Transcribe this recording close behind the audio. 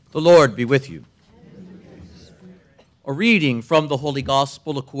The Lord be with you. A reading from the Holy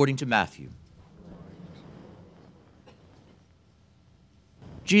Gospel according to Matthew.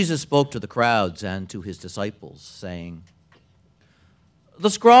 Jesus spoke to the crowds and to his disciples, saying, "The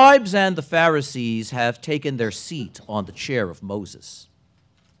scribes and the Pharisees have taken their seat on the chair of Moses.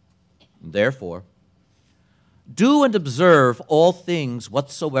 Therefore, do and observe all things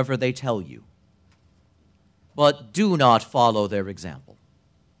whatsoever they tell you, but do not follow their example.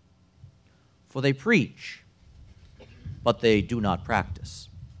 For they preach, but they do not practice.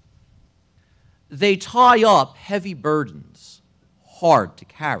 They tie up heavy burdens, hard to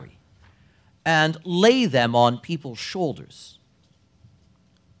carry, and lay them on people's shoulders,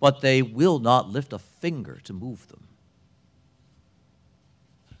 but they will not lift a finger to move them.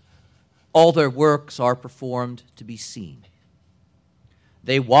 All their works are performed to be seen.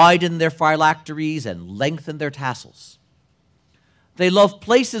 They widen their phylacteries and lengthen their tassels. They love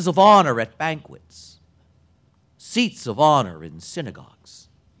places of honor at banquets, seats of honor in synagogues,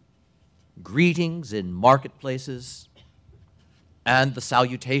 greetings in marketplaces, and the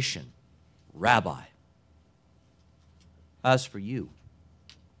salutation, 'Rabbi.' As for you,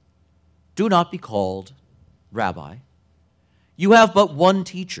 do not be called Rabbi. You have but one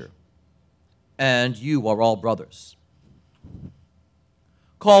teacher, and you are all brothers.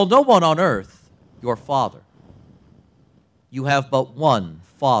 Call no one on earth your father. You have but one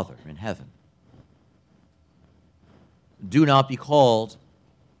Father in heaven. Do not be called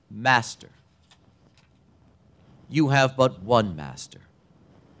Master. You have but one Master,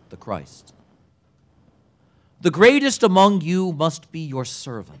 the Christ. The greatest among you must be your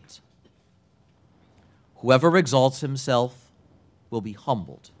servant. Whoever exalts himself will be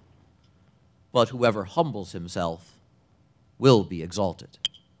humbled, but whoever humbles himself will be exalted."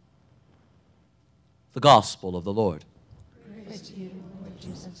 The Gospel of the Lord. Praise to you, Lord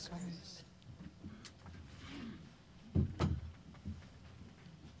Jesus Christ.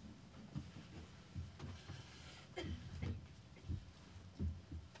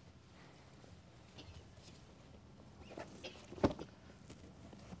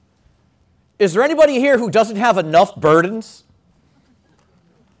 Is there anybody here who doesn't have enough burdens?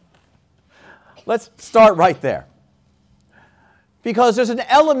 Let's start right there. Because there's an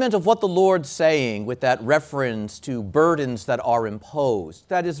element of what the Lord's saying with that reference to burdens that are imposed.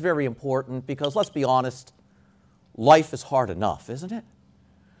 That is very important because, let's be honest, life is hard enough, isn't it?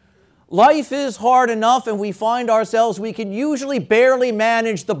 Life is hard enough, and we find ourselves, we can usually barely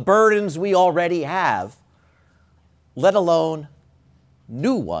manage the burdens we already have, let alone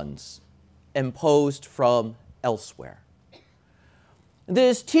new ones imposed from elsewhere.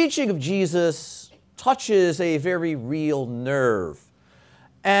 This teaching of Jesus touches a very real nerve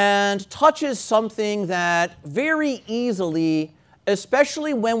and touches something that very easily,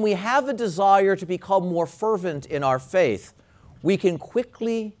 especially when we have a desire to become more fervent in our faith, we can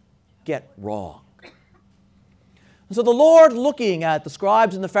quickly get wrong. So the Lord, looking at the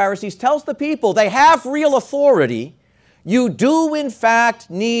scribes and the Pharisees, tells the people they have real authority. You do, in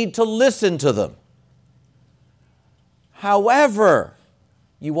fact, need to listen to them. However,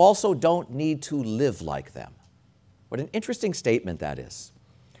 you also don't need to live like them. What an interesting statement that is.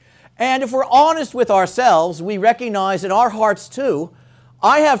 And if we're honest with ourselves, we recognize in our hearts too,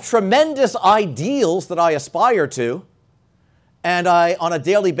 I have tremendous ideals that I aspire to, and I, on a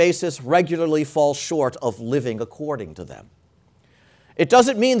daily basis, regularly fall short of living according to them. It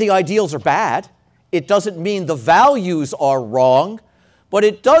doesn't mean the ideals are bad. It doesn't mean the values are wrong. But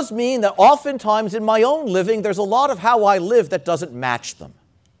it does mean that oftentimes in my own living, there's a lot of how I live that doesn't match them.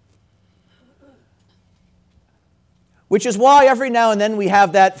 Which is why every now and then we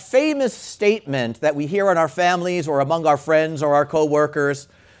have that famous statement that we hear in our families or among our friends or our co-workers.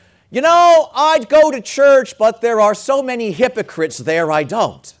 You know, I'd go to church, but there are so many hypocrites there I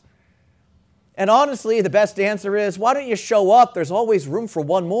don't. And honestly, the best answer is, why don't you show up? There's always room for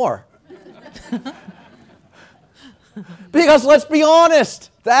one more. Because let's be honest,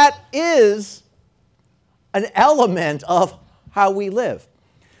 that is an element of how we live.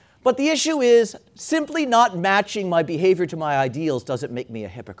 But the issue is, simply not matching my behavior to my ideals doesn't make me a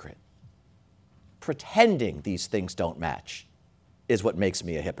hypocrite. Pretending these things don't match is what makes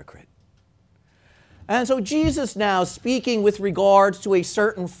me a hypocrite. And so Jesus now, speaking with regards to a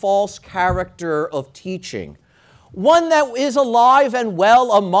certain false character of teaching, one that is alive and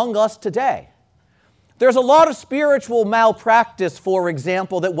well among us today. There's a lot of spiritual malpractice, for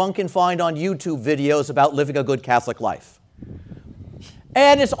example, that one can find on YouTube videos about living a good Catholic life.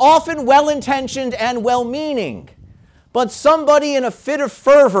 And it's often well-intentioned and well-meaning. But somebody in a fit of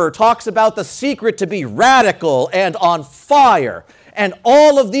fervor talks about the secret to be radical and on fire and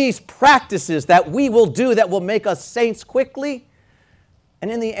all of these practices that we will do that will make us saints quickly.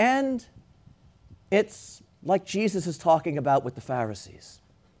 And in the end, it's like Jesus is talking about with the Pharisees.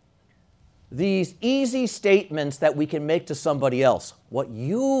 These easy statements that we can make to somebody else. What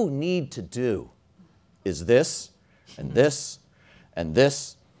you need to do is this, and this, and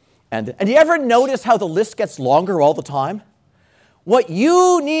this. And do you ever notice how the list gets longer all the time? What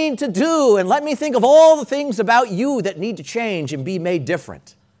you need to do, and let me think of all the things about you that need to change and be made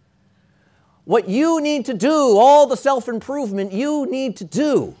different. What you need to do, all the self-improvement you need to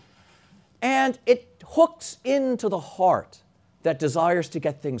do. And it hooks into the heart that desires to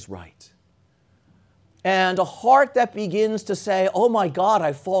get things right. And a heart that begins to say, oh my God,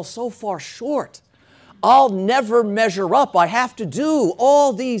 I fall so far short. I'll never measure up. I have to do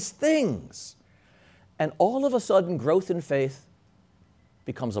all these things. And all of a sudden, growth in faith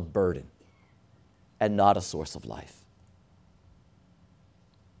becomes a burden and not a source of life.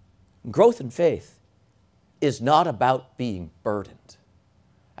 Growth in faith is not about being burdened.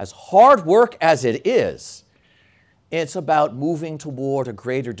 As hard work as it is, it's about moving toward a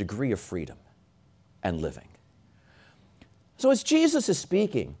greater degree of freedom and living. So as Jesus is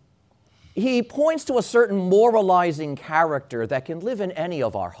speaking, he points to a certain moralizing character that can live in any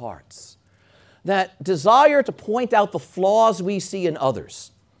of our hearts. That desire to point out the flaws we see in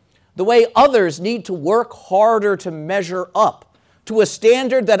others, the way others need to work harder to measure up to a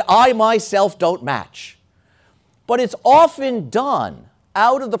standard that I myself don't match. But it's often done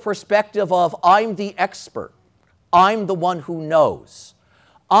out of the perspective of I'm the expert, I'm the one who knows,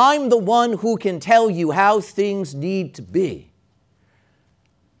 I'm the one who can tell you how things need to be.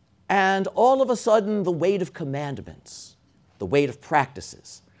 And all of a sudden, the weight of commandments, the weight of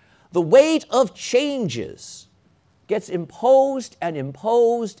practices, the weight of changes gets imposed and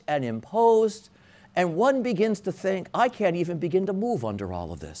imposed and imposed, and one begins to think, I can't even begin to move under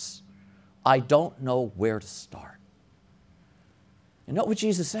all of this. I don't know where to start. You know what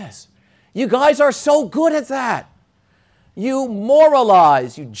Jesus says? You guys are so good at that. You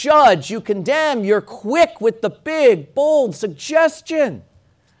moralize, you judge, you condemn, you're quick with the big, bold suggestion.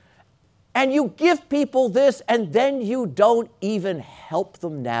 And you give people this, and then you don't even help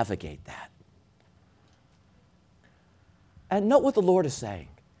them navigate that. And note what the Lord is saying.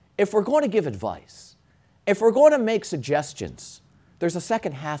 If we're going to give advice, if we're going to make suggestions, there's a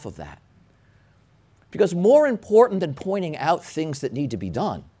second half of that. Because more important than pointing out things that need to be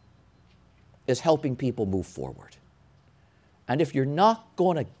done is helping people move forward. And if you're not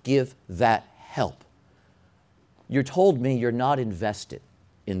going to give that help, you're told me you're not invested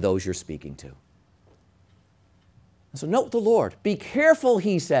in those you're speaking to. So note the Lord. Be careful,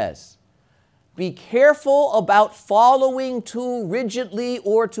 he says. Be careful about following too rigidly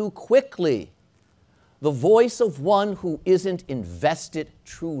or too quickly the voice of one who isn't invested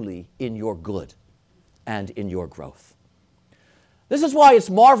truly in your good and in your growth. This is why it's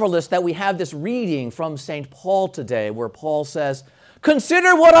marvelous that we have this reading from St. Paul today where Paul says,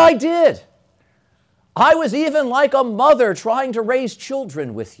 consider what I did. I was even like a mother trying to raise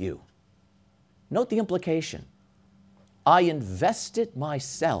children with you. Note the implication. I invested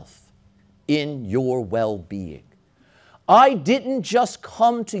myself in your well-being. I didn't just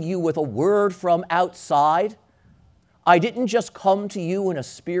come to you with a word from outside. I didn't just come to you in a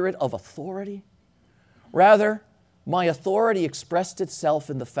spirit of authority. Rather, my authority expressed itself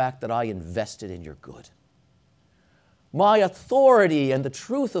in the fact that I invested in your good. My authority and the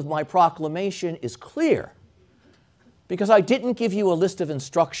truth of my proclamation is clear because I didn't give you a list of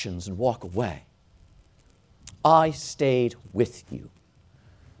instructions and walk away. I stayed with you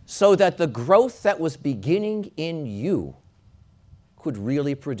so that the growth that was beginning in you could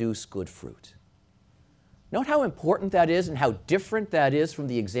really produce good fruit. Note how important that is and how different that is from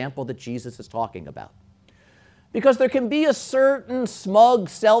the example that Jesus is talking about. Because there can be a certain smug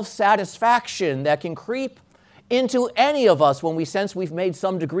self-satisfaction that can creep into any of us when we sense we've made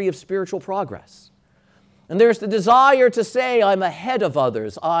some degree of spiritual progress. And there's the desire to say, I'm ahead of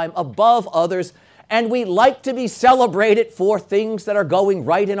others, I'm above others, and we like to be celebrated for things that are going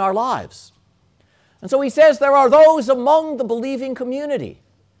right in our lives. And so he says there are those among the believing community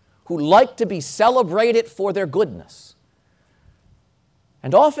who like to be celebrated for their goodness.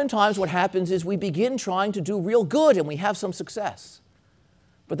 And oftentimes what happens is we begin trying to do real good and we have some success.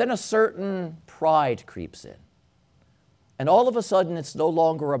 But then a certain pride creeps in. And all of a sudden it's no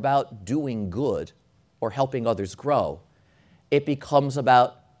longer about doing good or helping others grow. It becomes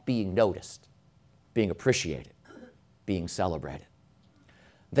about being noticed, being appreciated, being celebrated.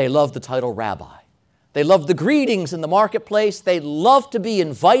 They love the title rabbi. They love the greetings in the marketplace. They love to be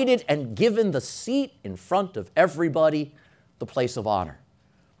invited and given the seat in front of everybody the place of honor.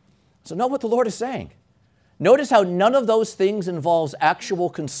 So note what the Lord is saying. Notice how none of those things involves actual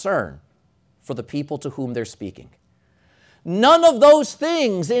concern for the people to whom they're speaking. None of those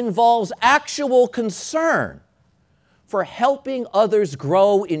things involves actual concern for helping others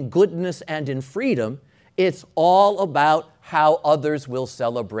grow in goodness and in freedom. It's all about how others will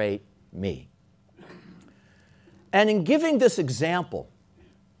celebrate me. And in giving this example,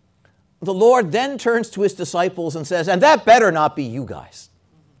 the Lord then turns to his disciples and says, and that better not be you guys.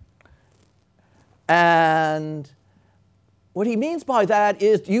 And what he means by that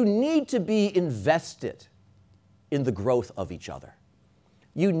is you need to be invested in the growth of each other.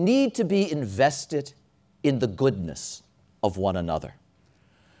 You need to be invested in the goodness of one another.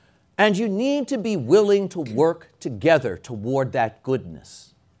 And you need to be willing to work together toward that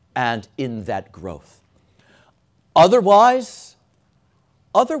goodness and in that growth. Otherwise,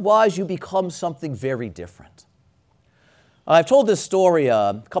 you become something very different. I've told this story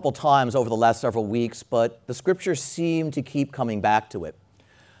a couple times over the last several weeks, but the scriptures seem to keep coming back to it.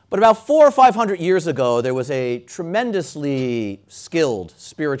 But about 400 or 500 years ago, there was a tremendously skilled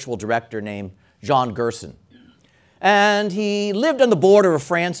spiritual director named John Gerson. And he lived on the border of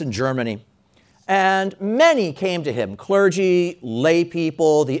France and Germany. And many came to him, clergy, lay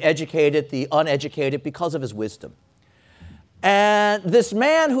people, the educated, the uneducated, because of his wisdom. And this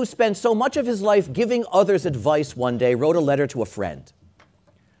man who spent so much of his life giving others advice one day wrote a letter to a friend.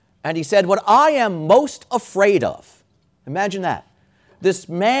 And he said, what I am most afraid of, imagine that, this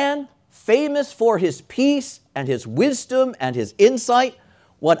man famous for his peace and his wisdom and his insight,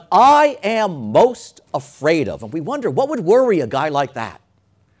 what I am most afraid of. And we wonder, what would worry a guy like that?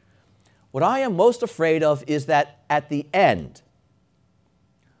 What I am most afraid of is that at the end,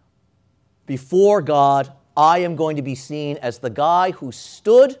 before God, I am going to be seen as the guy who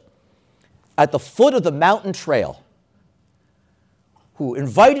stood at the foot of the mountain trail, who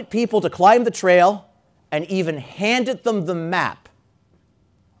invited people to climb the trail and even handed them the map,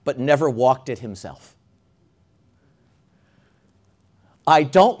 but never walked it himself. I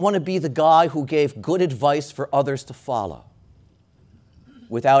don't want to be the guy who gave good advice for others to follow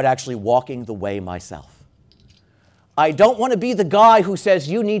without actually walking the way myself. I don't want to be the guy who says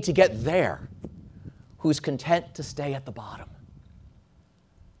you need to get there, who's content to stay at the bottom.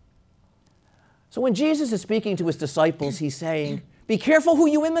 So when Jesus is speaking to his disciples, he's saying, be careful who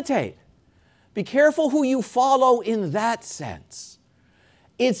you imitate. Be careful who you follow in that sense.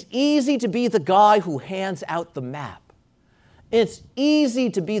 It's easy to be the guy who hands out the map. It's easy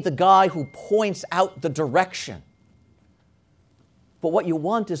to be the guy who points out the direction. But what you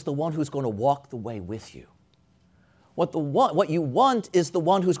want is the one who's going to walk the way with you. What you want is the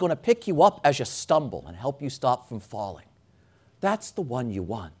one who's going to pick you up as you stumble and help you stop from falling. That's the one you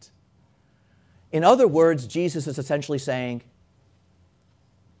want. In other words, Jesus is essentially saying,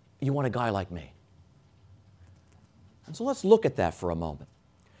 you want a guy like me. And so let's look at that for a moment.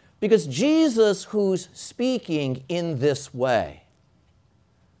 Because Jesus, who's speaking in this way,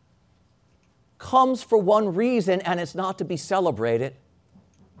 comes for one reason, and it's not to be celebrated,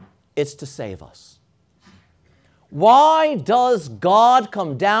 it's to save us. Why does God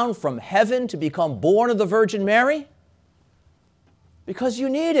come down from heaven to become born of the Virgin Mary? Because you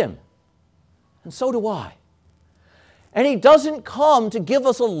need him. And so do I. And he doesn't come to give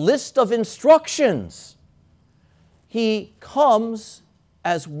us a list of instructions. He comes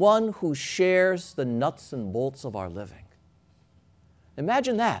as one who shares the nuts and bolts of our living.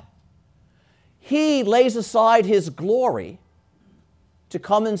 Imagine that. He lays aside his glory to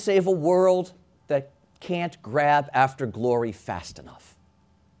come and save a world that can't grab after glory fast enough.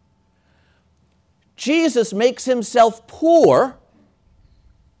 Jesus makes himself poor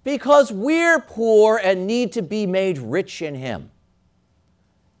because we're poor and need to be made rich in him.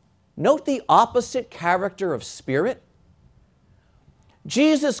 Note the opposite character of spirit.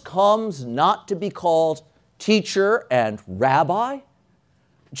 Jesus comes not to be called teacher and rabbi.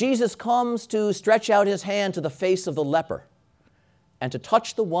 Jesus comes to stretch out his hand to the face of the leper and to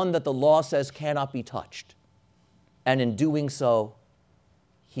touch the one that the law says cannot be touched, and in doing so,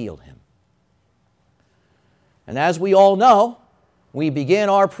 heal him. And as we all know, we begin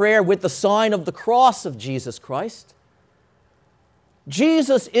our prayer with the sign of the cross of Jesus Christ.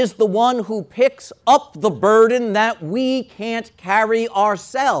 Jesus is the one who picks up the burden that we can't carry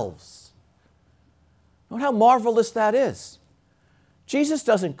ourselves. Note how marvelous that is. Jesus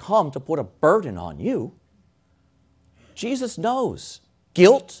doesn't come to put a burden on you. Jesus knows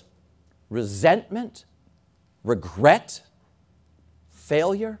guilt, resentment, regret,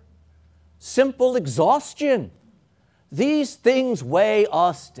 failure, simple exhaustion. These things weigh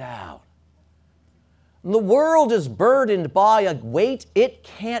us down. The world is burdened by a weight it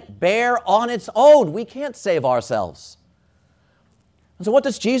can't bear on its own. We can't save ourselves. And so what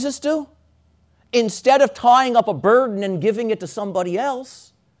does Jesus do? Instead of tying up a burden and giving it to somebody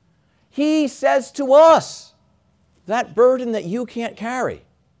else, he says to us, that burden that you can't carry,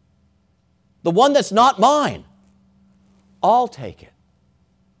 the one that's not mine, I'll take it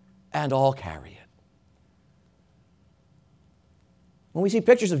and I'll carry it. When we see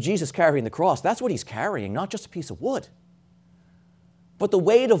pictures of Jesus carrying the cross, that's what he's carrying, not just a piece of wood, but the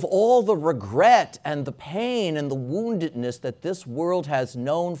weight of all the regret and the pain and the woundedness that this world has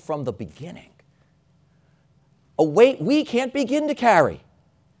known from the beginning. A weight we can't begin to carry,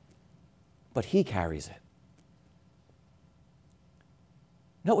 but he carries it.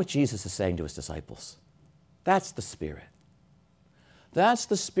 Note what Jesus is saying to his disciples. That's the Spirit. That's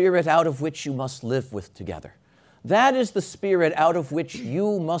the Spirit out of which you must live with together. That is the Spirit out of which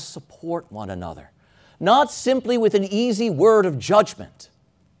you must support one another. Not simply with an easy word of judgment,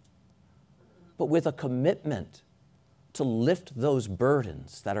 but with a commitment to lift those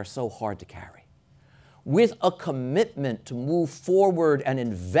burdens that are so hard to carry. With a commitment to move forward and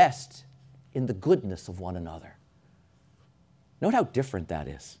invest in the goodness of one another. Note how different that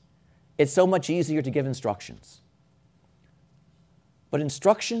is. It's so much easier to give instructions. But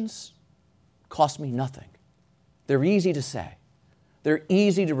instructions cost me nothing. They're easy to say. They're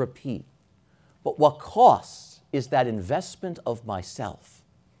easy to repeat. But what costs is that investment of myself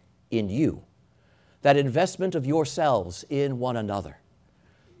in you, that investment of yourselves in one another,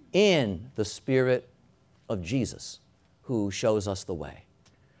 in the Spirit of Jesus, who shows us the way.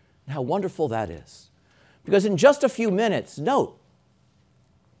 And how wonderful that is. Because in just a few minutes, note,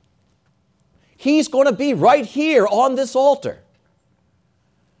 he's going to be right here on this altar.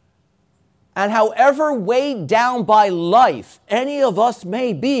 And however weighed down by life any of us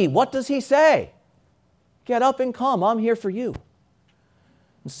may be, what does he say? Get up and come. I'm here for you.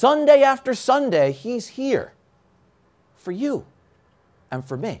 And Sunday after Sunday, he's here for you and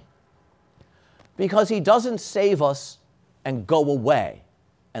for me. Because he doesn't save us and go away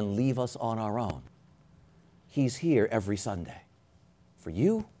and leave us on our own. He's here every Sunday for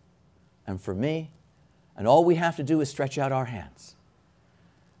you and for me. And all we have to do is stretch out our hands.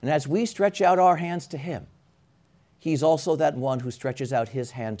 And as we stretch out our hands to him, he's also that one who stretches out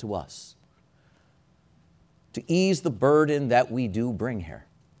his hand to us to ease the burden that we do bring here.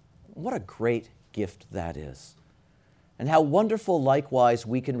 What a great gift that is. And how wonderful, likewise,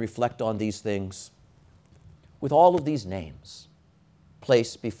 we can reflect on these things with all of these names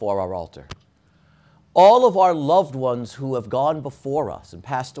placed before our altar. All of our loved ones who have gone before us and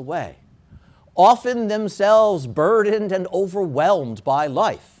passed away, often themselves burdened and overwhelmed by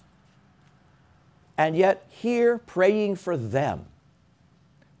life. And yet, here, praying for them,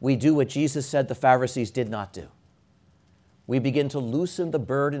 we do what Jesus said the Pharisees did not do. We begin to loosen the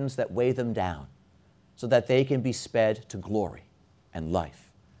burdens that weigh them down so that they can be sped to glory and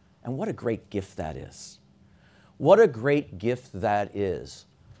life. And what a great gift that is. What a great gift that is.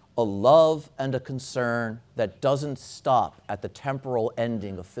 A love and a concern that doesn't stop at the temporal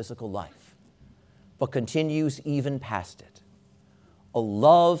ending of physical life, but continues even past it. A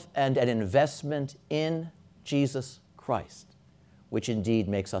love and an investment in Jesus Christ, which indeed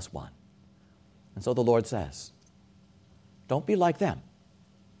makes us one. And so the Lord says, don't be like them.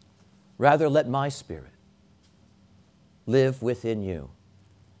 Rather, let my Spirit live within you.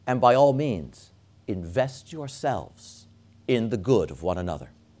 And by all means, invest yourselves in the good of one another.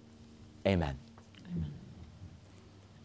 Amen. Amen.